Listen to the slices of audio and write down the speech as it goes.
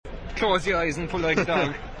close your eyes and pull like a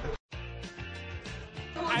dog.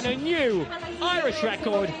 And a new Irish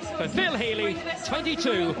record for Phil Healy,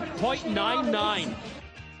 22.99.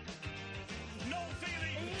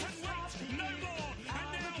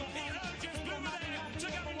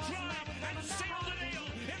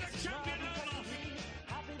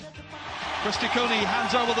 Christy Cooney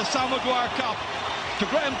hands over the Sam Maguire Cup to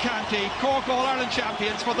Graham Canty, Cork All-Ireland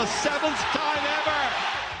champions for the 7th time ever.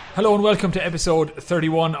 Hello and welcome to episode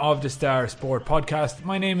 31 of the Star Sport Podcast.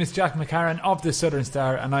 My name is Jack McCarran of the Southern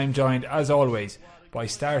Star and I'm joined as always by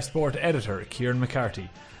Star Sport editor Kieran McCarthy.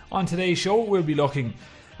 On today's show we'll be looking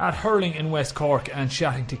at hurling in West Cork and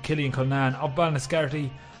chatting to Cillian Cullinane of Ballinascarthy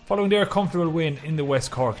following their comfortable win in the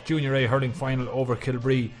West Cork Junior A hurling final over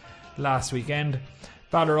Kilbree last weekend.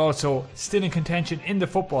 Ballor also still in contention in the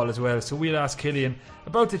football as well, so we'll ask Cillian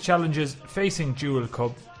about the challenges facing dual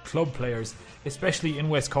club players, especially in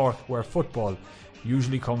West Cork where football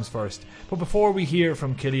usually comes first. But before we hear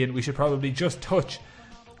from Cillian, we should probably just touch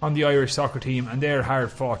on the Irish soccer team and their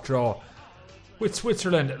hard fought draw with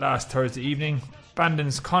Switzerland last Thursday evening.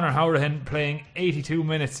 Bandon's Conor Howrahan playing 82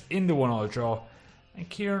 minutes in the 1-1 draw. And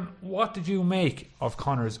Kieran, what did you make of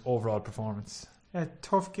Conor's overall performance? A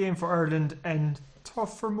tough game for Ireland and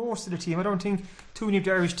tough for most of the team. I don't think too many of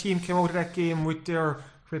the Irish team came out of that game with their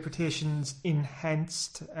reputations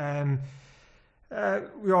enhanced.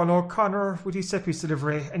 We all know Conor with his set piece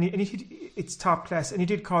delivery, and it's top class, and he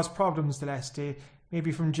did cause problems the last day.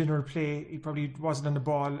 Maybe from general play, he probably wasn't on the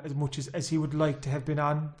ball as much as he would like to have been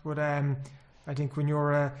on. But I think when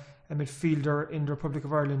you're a midfielder in the Republic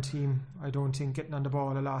of Ireland team, I don't think getting on the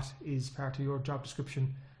ball a lot is part of your job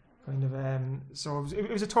description. So it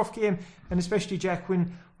was a tough game, and especially Jack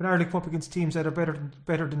when Ireland come up against teams that are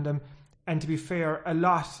better than them. And to be fair, a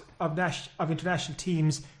lot of international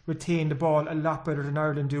teams retain the ball a lot better than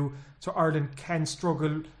Ireland do. So Ireland can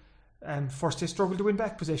struggle. First they struggle to win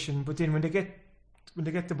back possession, but then when they get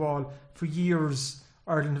the ball, for years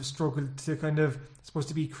Ireland have struggled to supposed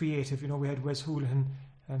to be creative. You know, we had Wes Houlihan,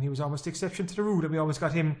 and he was almost the exception to the rule, and we almost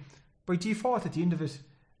got him by default at the end of it,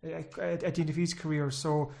 at the end of his career.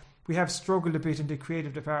 So we have struggled a bit in the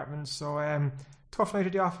creative department. So tough night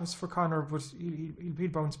at the office for Conor, but he'll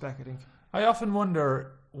bounce back, I think. I often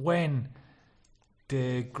wonder when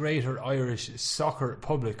the greater Irish soccer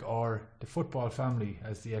public, or the football family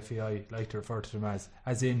as the FAI like to refer to them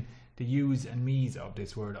as in the yous and me's of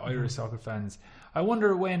this word, Irish soccer fans, I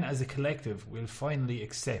wonder when as a collective we'll finally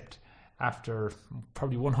accept, after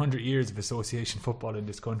probably 100 years of association football in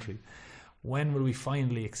this country, when will we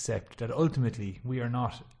finally accept that ultimately we are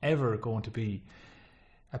not ever going to be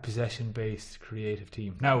a possession-based creative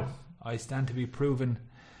team? Now, I stand to be proven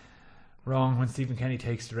wrong when Stephen Kenny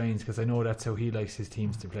takes the reins, because I know that's how he likes his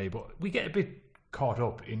teams to play, but we get a bit caught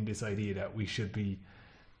up in this idea that we should be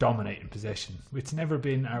dominating possession. It's never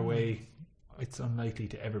been our way. It's unlikely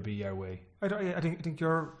to ever be our way. I think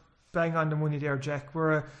you're bang on the money there, Jack.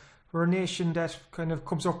 We're a nation that kind of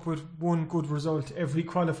comes up with one good result every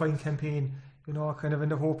qualifying campaign, you know,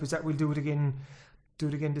 and the hope is that we'll do it again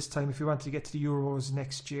this time if we want to get to the Euros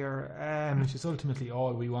next year. Which is ultimately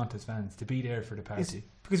all we want as fans, to be there for the party.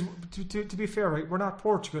 Because to be fair, right, we're not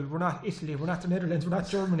Portugal, we're not Italy, we're not the Netherlands, we're not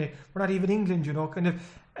Germany, we're not even England, you know,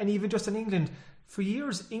 and even just in England, for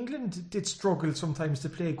years England did struggle sometimes to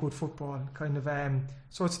play good football,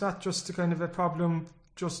 so it's not just a kind of a problem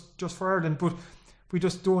just for Ireland, but we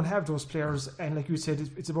just don't have those players, and like you said,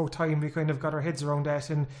 it's about time we got our heads around that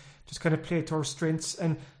and just play to our strengths.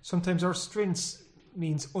 And sometimes our strengths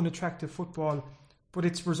means unattractive football, but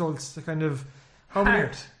it's results. How many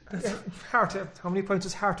points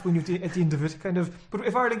does Hart win you at the end of it? But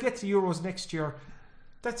if Ireland get to Euros next year,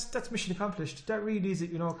 that's mission accomplished. That really is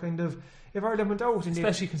it, you know. If Ireland went out,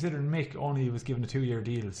 especially considering Mick only was given a 2-year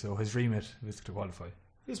deal, so his remit was to qualify.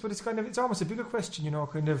 Yes, but it's almost a bigger question, you know,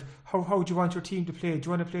 how do you want your team to play? Do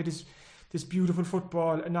you want to play this beautiful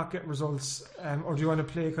football and not get results, or do you want to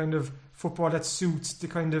play football that suits the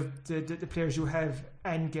the players you have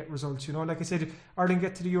and get results? You know, like I said, if Ireland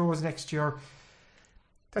get to the Euros next year,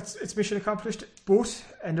 it's mission accomplished. But,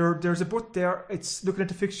 and there's a but there. It's looking at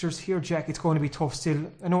the fixtures here, Jack. It's going to be tough still.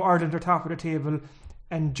 I know Ireland are top of the table,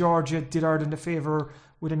 and Georgia did Ireland a favour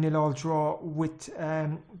with a 0-0 draw with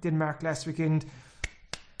Denmark last weekend.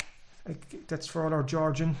 That's for all our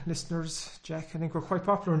Georgian listeners, Jack. I think we're quite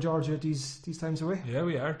popular in Georgia these times away. Yeah,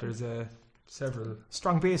 we are. There's several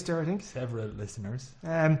strong base there, I think. Several listeners.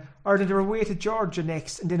 Ireland are away to Georgia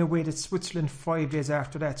next, and then away to Switzerland 5 days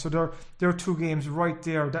after that. So there are 2 games right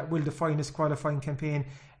there that will define this qualifying campaign.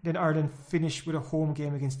 Then Ireland finish with a home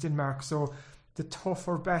game against Denmark. So the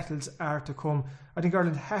tougher battles are to come. I think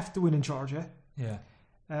Ireland have to win in Georgia. Yeah.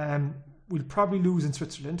 We'll probably lose in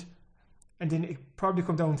Switzerland, and then it probably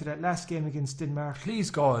come down to that last game against Denmark. Please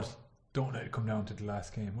God, don't let it come down to the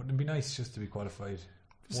last game. Wouldn't it be nice just to be qualified?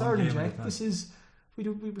 Sorry, Jack. This is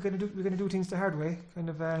we're gonna do things the hard way. Kind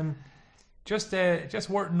of. Just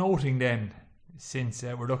worth noting then, since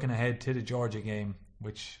we're looking ahead to the Georgia game,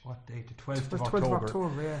 which what date? The 12th of October. 12th of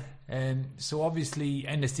October, yeah. So obviously,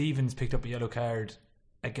 Enda Stevens picked up a yellow card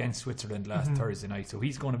against Switzerland last Thursday night, so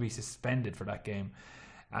he's going to be suspended for that game.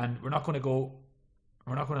 And we're not going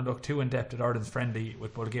to look too in depth at Ireland's friendly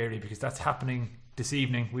with Bulgaria, because that's happening this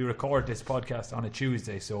evening. We record this podcast on a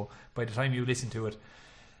Tuesday, so by the time you listen to it,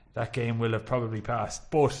 that game will have probably passed.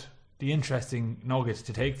 But the interesting nugget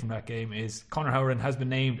to take from that game is Conor Howran has been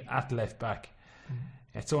named at left back.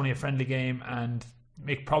 It's only a friendly game, and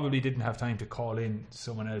Mick probably didn't have time to call in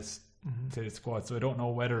someone else to the squad, so I don't know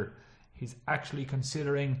whether he's actually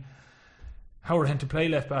considering Howran to play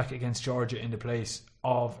left back against Georgia in the place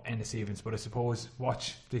of Enda Stevens. But I suppose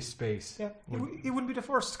watch this space. Yeah, he wouldn't be the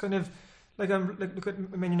first kind of like look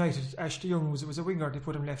at Man United. Ashley Young was a winger. They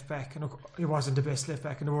put him left back, and he wasn't the best left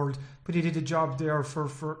back in the world, but he did a job there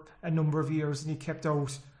for a number of years, and he kept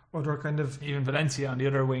out other kind of even Valencia on the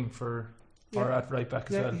other wing or at right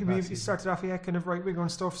back as well. He started off kind of right winger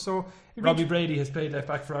and stuff. So Robbie Brady has played left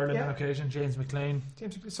back for Ireland on occasion. James McLean.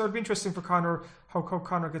 So it'll be interesting for Conor how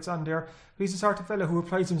Conor gets on there. But he's the sort of fella who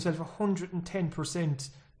applies himself 110%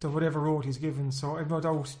 to whatever role he's given. So I've no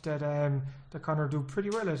doubt that Conor do pretty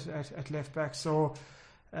well at left back. So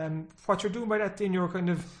what you're doing by that, then you're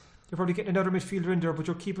probably getting another midfielder in there, but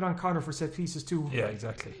you're keeping on Conor for set pieces too. Yeah,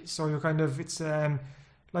 exactly. So you're it's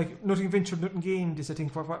like nothing ventured, nothing gained is I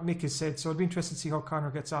think what Mick has said. So it'll be interesting to see how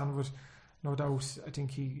Conor gets on, but no doubt I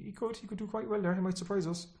think he could do quite well there. He might surprise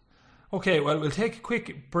us. Okay, well, we'll take a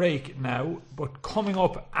quick break now, but coming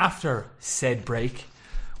up after said break,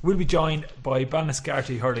 we'll be joined by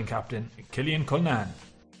Ballinascarthy hurling captain Cillian Cullinane.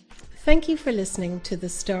 Thank you for listening to the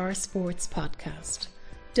Star Sports Podcast.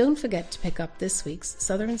 Don't forget to pick up this week's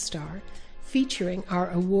Southern Star, featuring our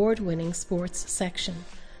award-winning sports section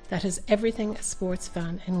that has everything a sports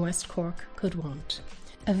fan in West Cork could want.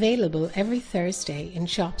 Available every Thursday in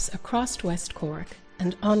shops across West Cork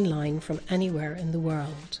and online from anywhere in the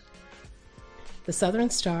world. The Southern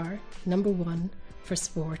Star, #1 for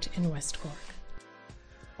sport in West Cork.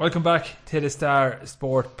 Welcome back to the Star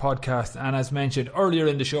Sport Podcast, and as mentioned earlier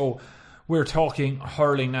in the show, we're talking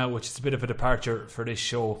hurling now, which is a bit of a departure for this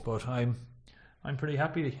show, but I'm pretty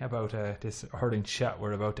happy about this hurling chat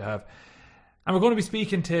we're about to have. And we're going to be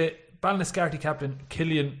speaking to Ballinascarthy captain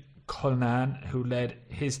Cillian Cullinane, who led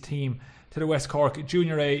his team to the West Cork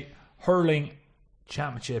Junior A Hurling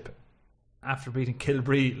Championship after beating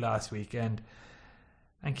Kilbree last weekend.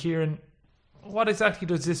 And Kieran, what exactly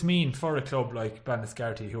does this mean for a club like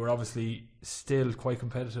Ballinascarthy, who are obviously still quite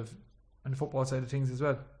competitive on the football side of things as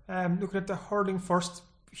well? Looking at the hurling first,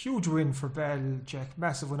 huge win for Bell, Jack,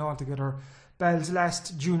 massive win altogether. Bell's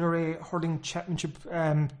last Junior A Hurling Championship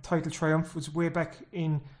title triumph was way back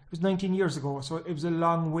it was 19 years ago, so it was a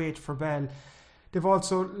long wait for Bell. They've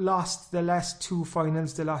also lost the last two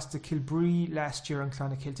finals. They lost to Kilbree last year and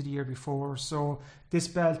Clonakilty the year before. So this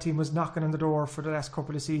Bell team was knocking on the door for the last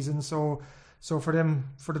couple of seasons. So for them,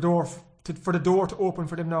 for the door to open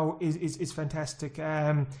for them now is fantastic.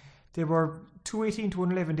 They were 218 to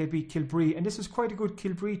 111. They beat Kilbree, and this was quite a good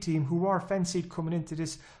Kilbree team who are fancied coming into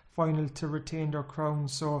this final to retain their crown.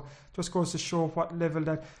 So just goes to show what level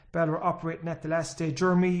that Bell were operating at the last day.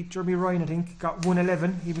 Jeremy Ryan, I think, got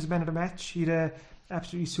 111. He was man of the match. He had a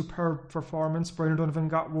absolutely superb performance. Brian O'Donovan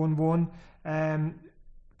got 1-1.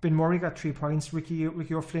 Ben Murray got 3 points. Ricky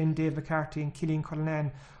O'Flynn, Dave McCarthy and Cillian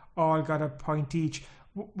Cullinane all got a point each.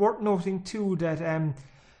 Worth noting too that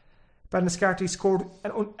Ballinascarthy scored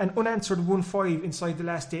an unanswered 1-5 inside the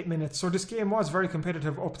last 8 minutes. So this game was very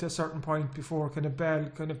competitive up to a certain point before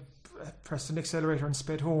Bell pressed an accelerator and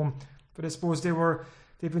sped home. But I suppose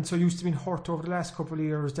they've been so used to being hurt over the last couple of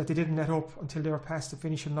years that they didn't let up until they were past the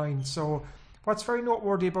finishing line. So what's very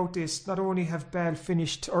noteworthy about this, not only have Bell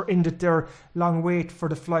finished or ended their long wait for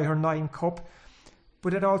the Flyer 9 Cup,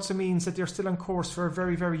 but it also means that they're still on course for a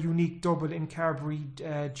very, very unique double in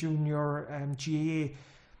Carbery Junior GAA.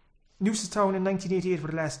 Newcestown in 1988 were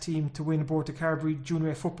the last team to win both the Carbery Junior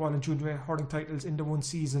A football and Junior A hurling titles in the one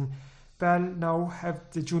season. Bell now have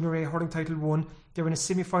the Junior A hurling title won. They're in a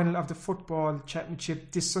semi-final of the football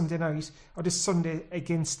championship this Sunday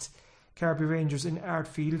against Carbery Rangers in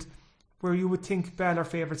Ardfield, where you would think Bell are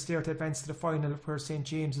favourites there to advance to the final, where St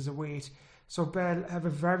James is away. So Bell have a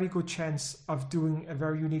very good chance of doing a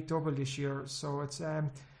very unique double this year. So it's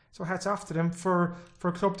so hats off to them. For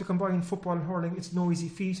a club to combine football and hurling, it's no easy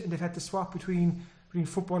feat, and they've had to swap between between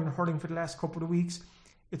football and hurling for the last couple of weeks.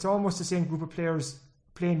 It's almost the same group of players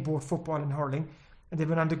playing both football and hurling, and they've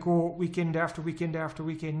been on the go weekend after weekend after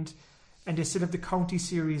weekend, and they still have the county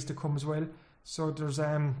series to come as well. So there's they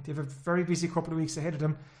have a very busy couple of weeks ahead of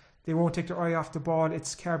them. They won't take their eye off the ball.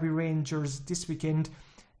 It's Carby Rangers this weekend.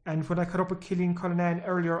 And when I caught up with Cillian Cullinan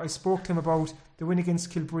earlier, I spoke to him about the win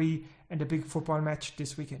against Kilbree and the big football match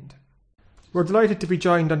this weekend. We're delighted to be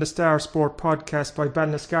joined on the Star Sport podcast by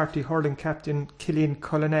Ballinascarthy hurling captain Cillian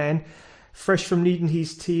Cullinan, fresh from leading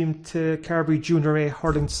his team to Carby Junior A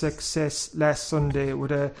hurling success last Sunday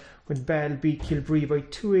when Ball beat Kilbree by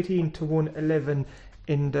 218 to 111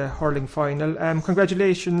 in the hurling final.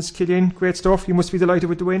 Congratulations, Cillian. Great stuff. You must be delighted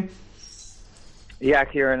with the win. Yeah,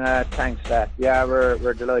 Kieran, thanks for that. Yeah,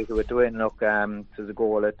 we're delighted with the win. Look, it was a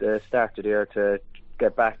goal at the start of the year to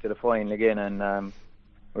get back to the final again, and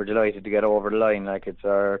we're delighted to get over the line. Like, it's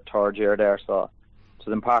our third year there, so it's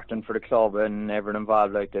important for the club and everyone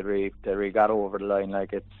involved, like, that we got over the line.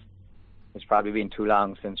 Like, it's probably been too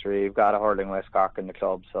long since we've got a hurling West Cork in the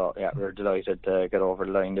club, so yeah, we're delighted to get over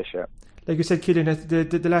the line this year. Like you said,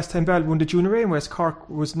 Cillian, the last time Ball won the Junior A in West Cork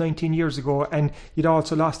was 19 years ago, and you'd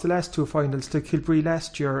also lost the last two finals to Kilbree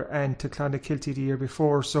last year and to Clonakilty the year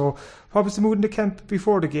before. So what was the mood in the camp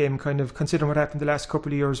before the game, kind of considering what happened the last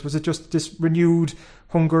couple of years? Was it just this renewed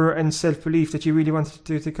hunger and self-belief that you really wanted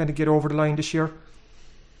to kind of get over the line this year?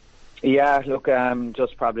 Yeah, look,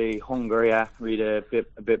 just probably hunger, yeah. We had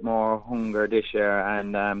a bit more hunger this year,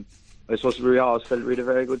 and I suppose we always felt we had a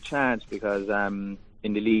very good chance because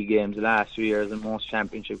in the league games the last 2 years and most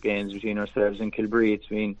championship games between ourselves and Kilbree, it's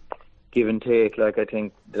been give and take. Like, I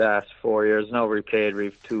think the last 4 years now we've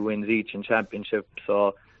 2 wins each in championship,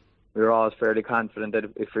 so we were always fairly confident that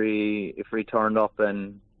if we turned up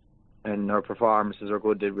and our performances were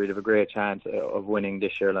good, that we'd have a great chance of winning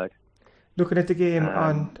this year. Like, looking at the game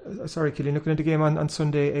looking at the game on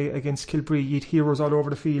Sunday against Kilbree, you'd heroes all over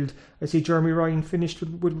the field. I see Jeremy Ryan finished with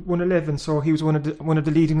 111, so he was one of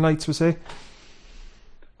the leading lights, was he?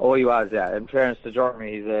 Oh, he was, yeah. In fairness to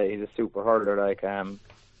Jeremy, he's a super hurler. Like,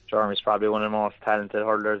 Jeremy's probably one of the most talented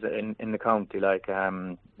hurlers in the county. Like,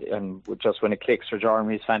 and just when it clicks for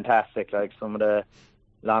Jeremy, he's fantastic. Like, some of the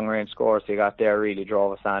long range scores he got there really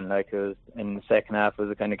drove us on. Like, it was in the second half, it was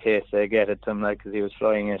a kind of case to get it to him, like, because he was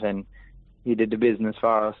flying it and he did the business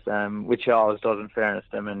for us, which he always does, in fairness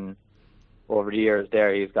to him. And over the years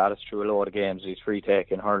there, he's got us through a load of games. He's free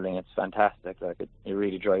taking hurling. It's fantastic. Like, it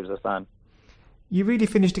really drives us on. You really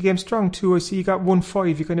finished the game strong too. I see you got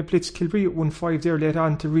 1-5. You kind of blitzed Kilbree at 1-5 there late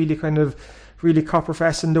on to really copper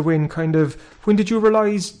fasten the win. Kind of, when did you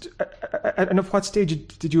realise, and at what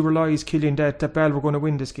stage did you realise, Cillian, that Ball were going to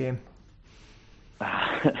win this game?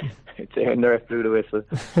 It's when the ref blew the whistle.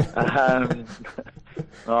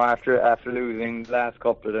 No, after losing the last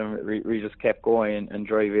couple of them, we just kept going and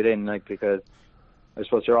drive it in, like, because I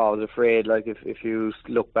suppose you're always afraid, like, if you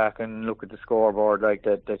look back and look at the scoreboard, like,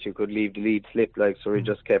 that you could leave the lead slip, like, so we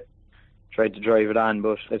just tried to drive it on.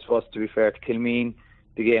 But I suppose, to be fair to Kilmeen,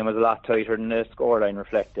 the game was a lot tighter than the scoreline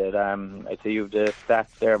reflected. I'd say you have the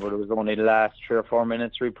stats there, but it was only the last 3 or 4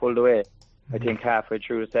 minutes we pulled away. I think halfway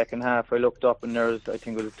through the second half, I looked up and I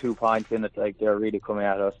think it was 2 points in it, like, they were really coming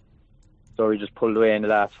at us. So we just pulled away in the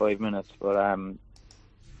last 5 minutes. But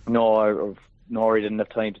no, we didn't have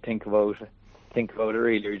time to think about it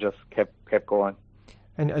really. We just kept going.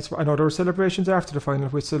 And I know there were celebrations after the final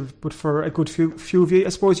whistle, but for a good few of you, I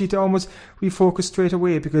suppose you'd almost refocus straight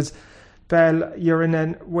away, because Ball, you're in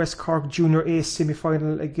a West Cork Junior A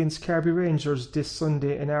semi-final against Carby Rangers this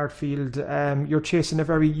Sunday in Ardfield. You're chasing a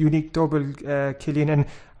very unique double, Cillian, and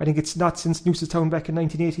I think it's not since Newcestown back in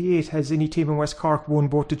 1988 has any team in West Cork won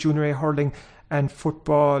both the Junior A hurling and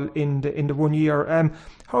football in the 1 year.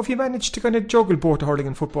 How have you managed to kind of juggle both the hurling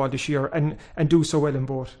and football this year and do so well in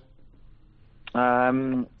both?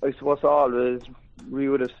 I suppose always we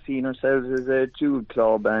would have seen ourselves as a Jude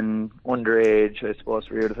club, and underage, I suppose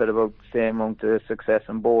we would have had about the same amount of success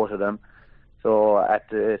in both of them. So at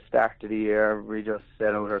the start of the year, we just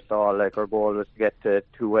set out our stall, like, our goal was to get to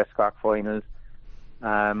 2 West Cork finals.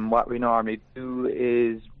 What we normally do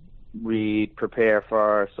is we prepare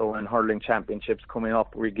so when hurling championships coming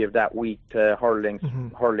up, we give that week to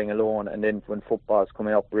hurling alone, and then when football's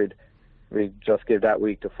coming up, we'd just give that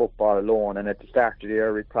week to football alone. And at the start of the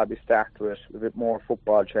year, we'd probably start with a bit more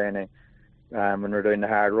football training. When we're doing the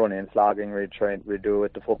hard running and slogging, we'd do it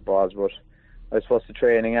with the footballs. But I suppose the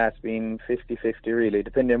training has been 50-50 really,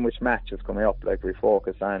 depending on which match is coming up. Like, we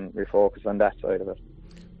focus on that side of it.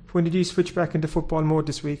 When did you switch back into football mode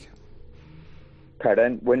this week?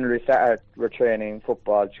 Pardon? When we start, we're training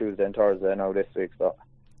football Tuesday and Thursday now this week. So.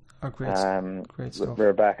 Oh, great stuff.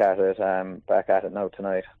 We're back at it now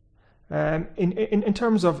tonight. In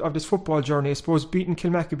terms of this football journey, I suppose beating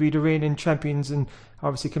Kilmacabea, the reigning champions, and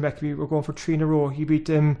obviously Kilmacabea were going for 3 in a row. You beat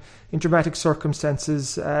them in dramatic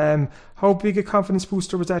circumstances. How big a confidence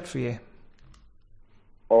booster was that for you?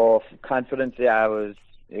 Oh, confidence, yeah, it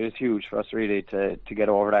was huge for us really to get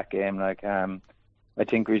over that game. Like, I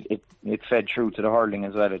think it fed through to the hurling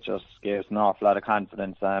as well. It just gave us an awful lot of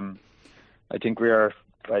confidence. I think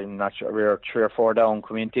I'm not sure, we were 3 or 4 down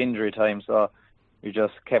coming into injury time, so we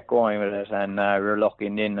just kept going with it, and we were lucky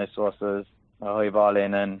in the end. I suppose there was a high ball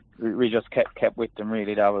in, and we just kept with them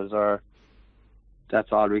really.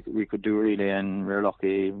 That's all we could do really, and we were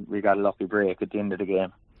lucky. We got a lucky break at the end of the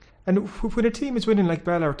game. And when a team is winning like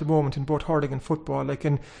Ballard at the moment in both hurling and football, like,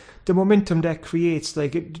 and the momentum that creates,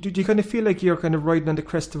 like, do you kind of feel like you're kind of riding on the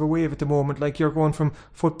crest of a wave at the moment? Like you're going from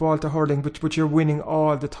football to hurling, but you're winning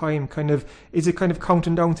all the time. Kind of, is it kind of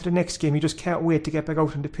counting down to the next game? You just can't wait to get back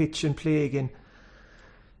out on the pitch and play again.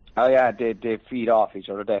 Oh yeah, they feed off each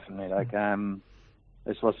other definitely. Like,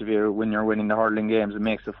 it's supposed to be when you're winning the hurling games, it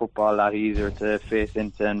makes the football a lot easier to face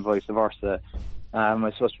into, and vice versa.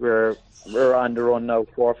 I suppose we're on the run now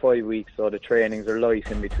 4 or 5 weeks, so the trainings are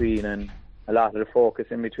light in between, and a lot of the focus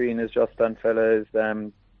in between is just on fellas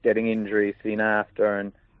getting injuries seen after,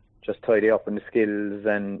 and just tidy up on the skills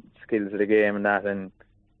of the game and that, and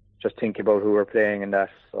just think about who we're playing and that.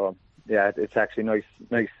 So yeah, it's actually nice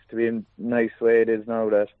to be in nice way it is now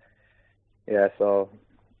that. Yeah, so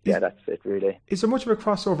yeah, that's it really. Is there much of a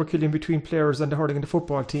crossover, Killian, between players and the hurling and the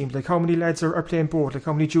football team? Like, how many lads are playing both? Like,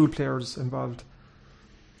 how many dual players involved?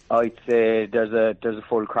 I'd say there's a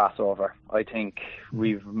full crossover. I think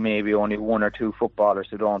we've maybe only 1 or 2 footballers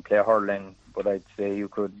who don't play hurling, but I'd say you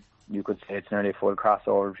could say it's nearly a full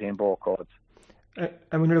crossover between both codes. And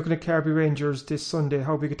when you're looking at Carby Rangers this Sunday,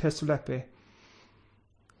 how big a test will that be?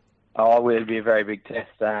 Oh, it will be a very big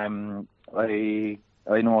test. I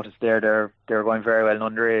noticed they're going very well in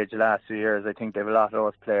underage the last few years. I think they have a lot of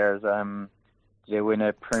those players. They win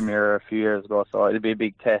a Premier a few years ago, so it'll be a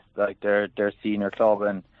big test. Like their senior club,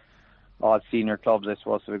 and all senior clubs, I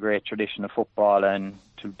suppose, have a great tradition of football, and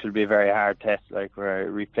it'll be a very hard test. Like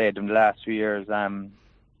we played them the last few years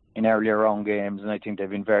in earlier round games, and I think they've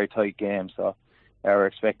been very tight games. So we're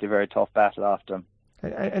expecting a very tough battle off them.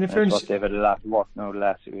 And in fairness, they've had a lot of work now the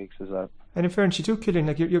last few weeks as well. And in fairness, you do, Killian,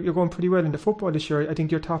 like you're going pretty well in the football this year. I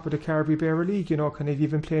think you're top of the Carby Beara League, you know, kind of,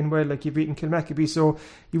 you've been playing well, like you've beaten Kilmacabea, so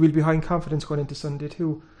you will be high in confidence going into Sunday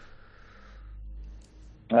too.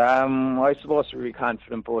 I suppose we're really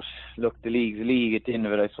confident, but look, the league's a league at the end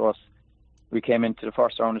of it. I suppose we came into the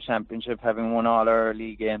first round of the championship having won all our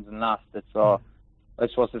league games and lost it, so I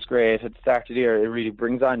suppose it's great. At the start of the year, it really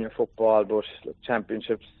brings on your football, but look,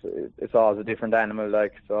 championships, it's always a different animal,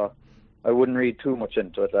 like, so I wouldn't read too much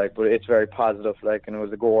into it, like, but it's very positive, like, and it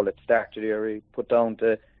was a goal at the start of the year we put down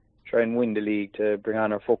to try and win the league to bring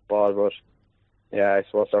on our football, but yeah, I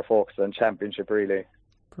suppose our focus on championship really.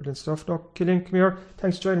 Brilliant stuff. No, Killian, come here.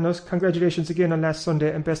 Thanks for joining us. Congratulations again on last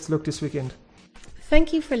Sunday, and best of luck this weekend.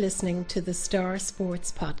 Thank you for listening to the Star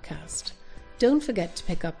Sports Podcast. Don't forget to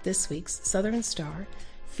pick up this week's Southern Star,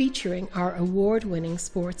 featuring our award-winning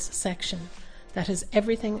sports section that has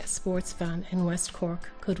everything a sports fan in West Cork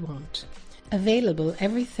could want. Available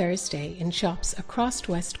every Thursday in shops across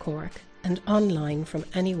West Cork and online from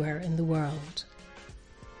anywhere in the world.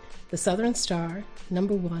 The Southern Star,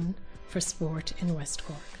 #1 for sport in West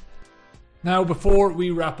Cork. Now, before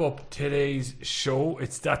we wrap up today's show,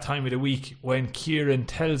 it's that time of the week when Kieran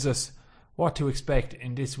tells us what to expect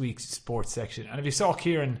in this week's sports section. And if you saw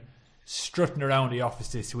Kieran strutting around the office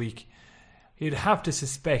this week, you'd have to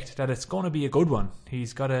suspect that it's going to be a good one.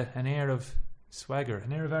 He's got an air of swagger,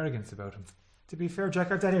 an air of arrogance about him. To be fair,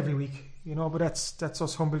 Jack, I've that every week, you know, but that's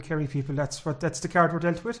us humble Kerry people. That's the card we're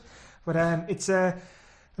dealt with. But it's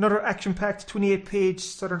another action-packed 28-page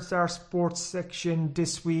Southern Star Sports section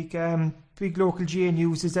this week. Big local GA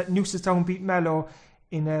news is that Newcestown beat Mallow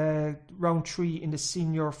in round 3 in the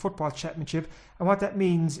Senior Football Championship. And what that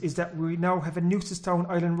means is that we now have a Newcestown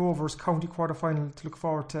Island Rovers county quarter-final to look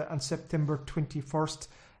forward to on September 21st,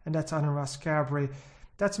 and that's on Ballinascarthy.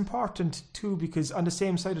 That's important too, because on the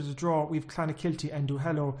same side of the draw we've Clonakilty and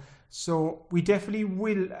Duhallow, so we definitely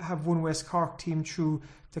will have one West Cork team through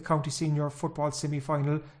the county senior football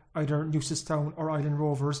semi-final, either Newcestown or Island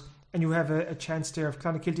Rovers, and you have a chance there. If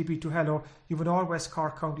Clonakilty beat Duhallow, you have an all West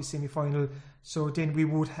Cork county semi-final, so then we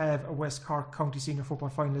would have a West Cork county senior football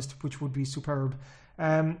finalist, which would be superb.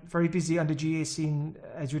 Very busy on the GA scene,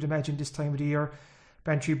 as you'd imagine, this time of the year.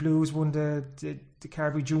 Bantry Blues won the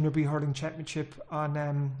Carby Junior B Hurling Championship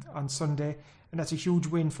on Sunday. and that's a huge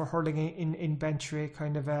win for hurling in Bantry.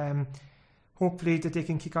 Kind of hopefully that they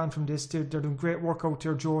can kick on from this. They're doing great work out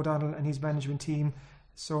there, Joe O'Donnell and his management team.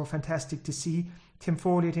 So fantastic to see. Tim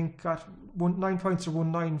Foley, I think, got 9 points or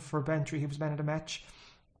 1-9 for Bantry. He was man of the match.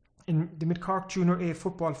 In the Mid-Cork Junior A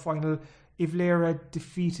football final, Ivlera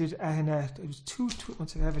defeated Ahana. It was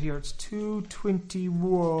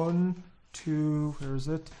 221 to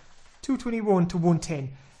 110.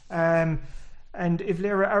 And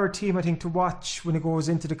Ivlera, our team, I think, to watch when it goes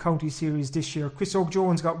into the county series this year. Chris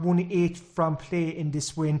Oak-Jones got 1-8 from play in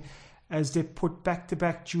this win, as they put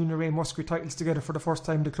back-to-back Junior A Musgrave titles together for the first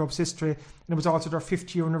time in the club's history, and it was also their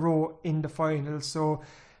 5th year in a row in the final. So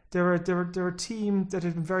they're a team that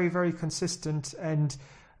has been very, very consistent, and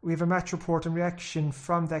we have a match report and reaction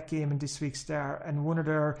from that game in this week's Star, and one of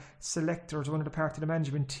their selectors, one of the part of the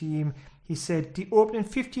management team, he said the opening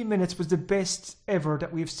 15 minutes was the best ever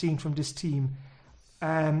that we've seen from this team.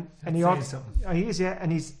 And he is, yeah,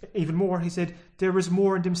 and he's even more. He said there is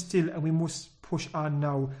more in them still, and we must push on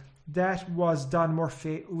now. That was Don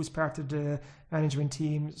Murphy, who was part of the management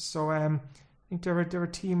team. So I think they're a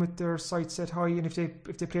team with their sights set high, and if they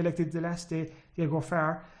play like they did the last day, they'll go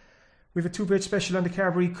far. We have a 2-page special on the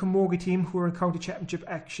Carbery Camogie team, who are in county championship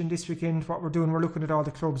action this weekend. What we're doing, we're looking at all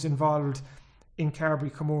the clubs involved in Carbery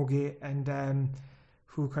Camogie, and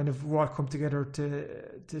who kind of all come together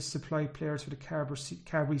to supply players for the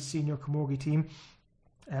Carbery Senior Camogie team.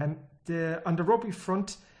 On the rugby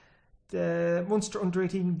front, the Munster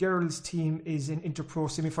Under-18 girls team is in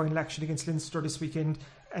Interpro semi-final action against Leinster this weekend.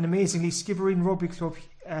 And amazingly, Skibbereen Rugby Club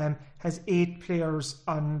has 8 players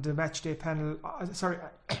on the match day panel.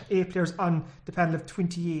 8 players on the panel of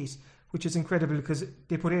 28, which is incredible because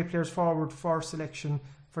they put 8 players forward for selection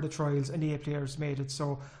for the trials, and the 8 players made it.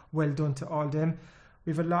 So well done to all them.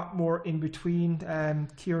 We have a lot more in between.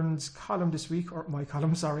 Kieran's column this week, or my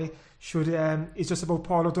column, sorry, is just about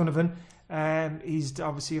Paul O'Donovan. He's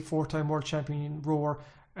obviously a 4-time world champion in rower,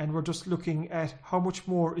 and we're just looking at how much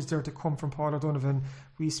more is there to come from Paul O'Donovan.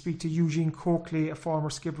 We speak to Eugene Coakley, a former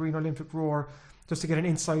Skibbereen Olympic rower, just to get an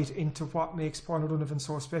insight into what makes Paul O'Donovan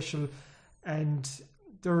so special. And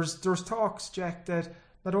there's talks, Jack, that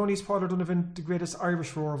not only is Paul O'Donovan the greatest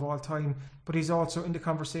Irish rower of all time, but he's also in the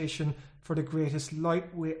conversation for the greatest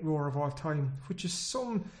lightweight rower of all time, which is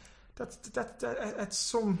that's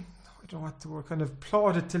some, I don't know what the word, kind of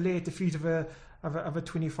plaudit to lay at the feet of a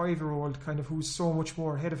 25-year-old kind of who's so much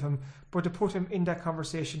more ahead of him. But to put him in that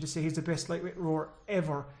conversation, to say he's the best lightweight rower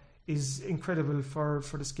ever, is incredible for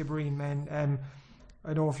the Skibbereen men.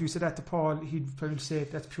 I know if you said that to Paul, he'd probably say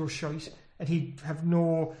that's pure shite, and he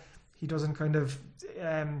doesn't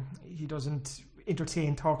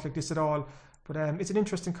entertain talk like this at all. But it's an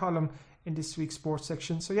interesting column in this week's sports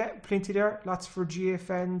section. So yeah, plenty there. Lots for GA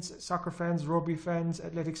fans, soccer fans, rugby fans,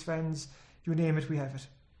 athletics fans. You name it, we have it.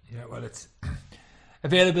 Yeah, well, it's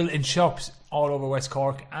available in shops all over West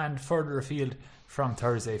Cork and further afield from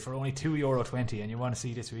Thursday for only €2.20. And you want to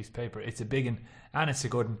see this week's paper, it's a big one and it's a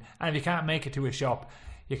good one. And if you can't make it to a shop,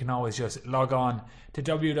 you can always just log on to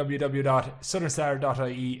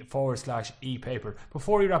www.southernstar.ie/e-paper.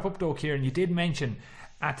 Before we wrap up though, Kieran, you did mention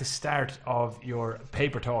at the start of your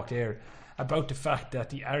paper talk there about the fact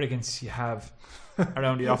that the arrogance you have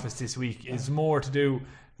around the office this week is more to do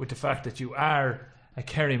with the fact that you are a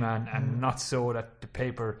Kerry man and not so that the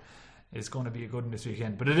paper is going to be a good one this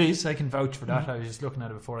weekend. But it is, I can vouch for that. I was just looking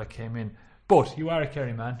at it before I came in. But you are a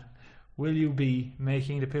Kerry man. Will you be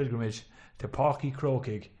making the pilgrimage to Páirc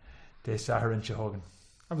Croquig this Saturday in Chehogan?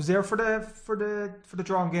 I was there for the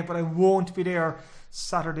drawing game, but I won't be there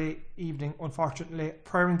Saturday evening, unfortunately.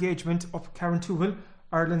 Prior engagement up Carrantoohil,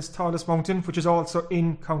 Ireland's tallest mountain, which is also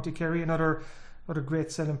in County Kerry, another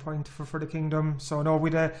great selling point for the kingdom. So no,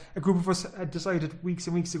 a group of us had decided weeks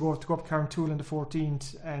and weeks ago to go up Carrantoohil on the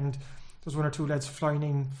 14th, and there's one or two lads flying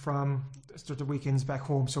in from the weekends back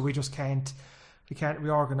home, so we just can't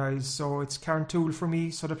reorganise. So it's Carrantoohil for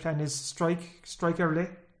me. So the plan is strike early,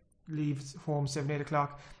 leave home 7-8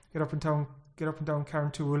 o'clock, get up and down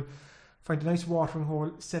Carrantoohil, find a nice watering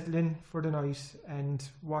hole, settle in for the night, and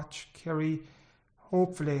watch Kerry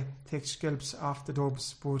hopefully take scalps off the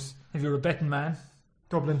Dubs. But if you're a betting man,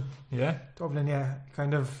 Dublin, yeah,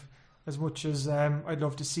 kind of. As much as I'd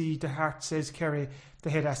love to see the heart says Kerry, the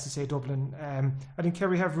head has to say Dublin. I think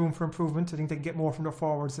Kerry have room for improvement. I think they can get more from their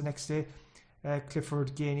forwards the next day,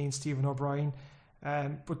 Clifford, Gainey and Stephen O'Brien.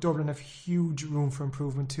 But Dublin have huge room for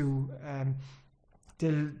improvement too.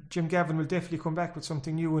 Jim Gavin will definitely come back with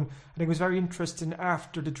something new, and I think it was very interesting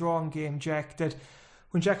after the drawing game, Jack, that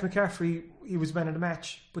when Jack McCaffrey, he was man of the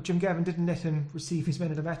match, but Jim Gavin didn't let him receive his man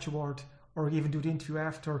of the match award or even do the interview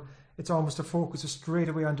after. it's almost a focus straight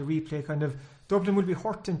away on the replay. Kind of Dublin will be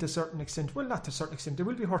hurting to a certain extent. Well, not to a certain extent. They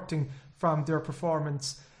will be hurting from their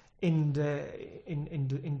performance in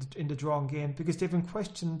the drawn game, because they've been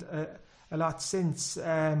questioned a lot since.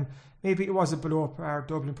 Maybe it was a below par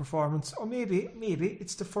Dublin performance, or maybe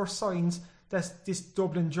it's the first signs that this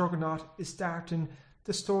Dublin juggernaut is starting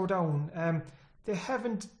to slow down. They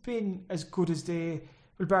haven't been as good as they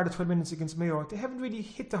will, bar the 12 minutes against Mayo. They haven't really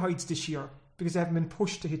hit the heights this year because they haven't been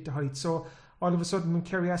pushed to hit the heights. So all of a sudden, when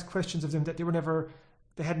Kerry asked questions of them that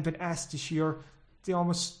they hadn't been asked this year, they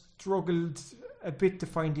almost struggled a bit to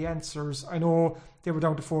find the answers. I know they were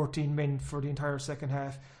down to 14 men for the entire second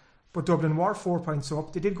half, but Dublin were 4 points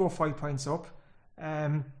up. They did go 5 points up,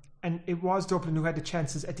 and it was Dublin who had the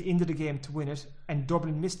chances at the end of the game to win it, and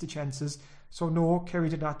Dublin missed the chances. So no, Kerry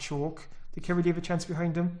did not choke. Did Kerry leave a chance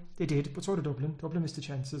behind them? They did, but so did Dublin. Dublin missed the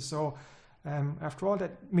chances. So after all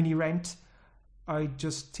that mini rant, I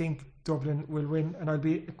just think Dublin will win, and I'll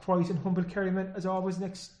be a quiet and humble Kerryman as always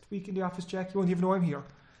next week in the office, Jack. You won't even know I'm here.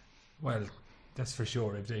 Well, that's for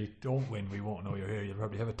sure. If they don't win, we won't know you're here. You'll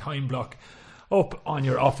probably have a time block up on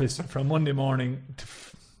your office from Monday morning to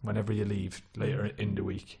whenever you leave later in the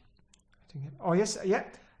week. Oh yes, yeah.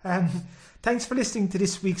 Thanks for listening to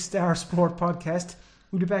this week's Star Sport podcast.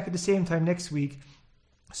 We'll be back at the same time next week.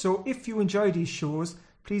 So if you enjoy these shows,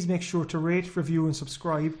 please make sure to rate, review and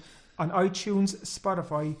subscribe on iTunes,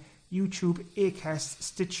 Spotify, YouTube, Acast,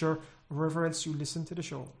 Stitcher, or wherever else you listen to the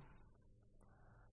show.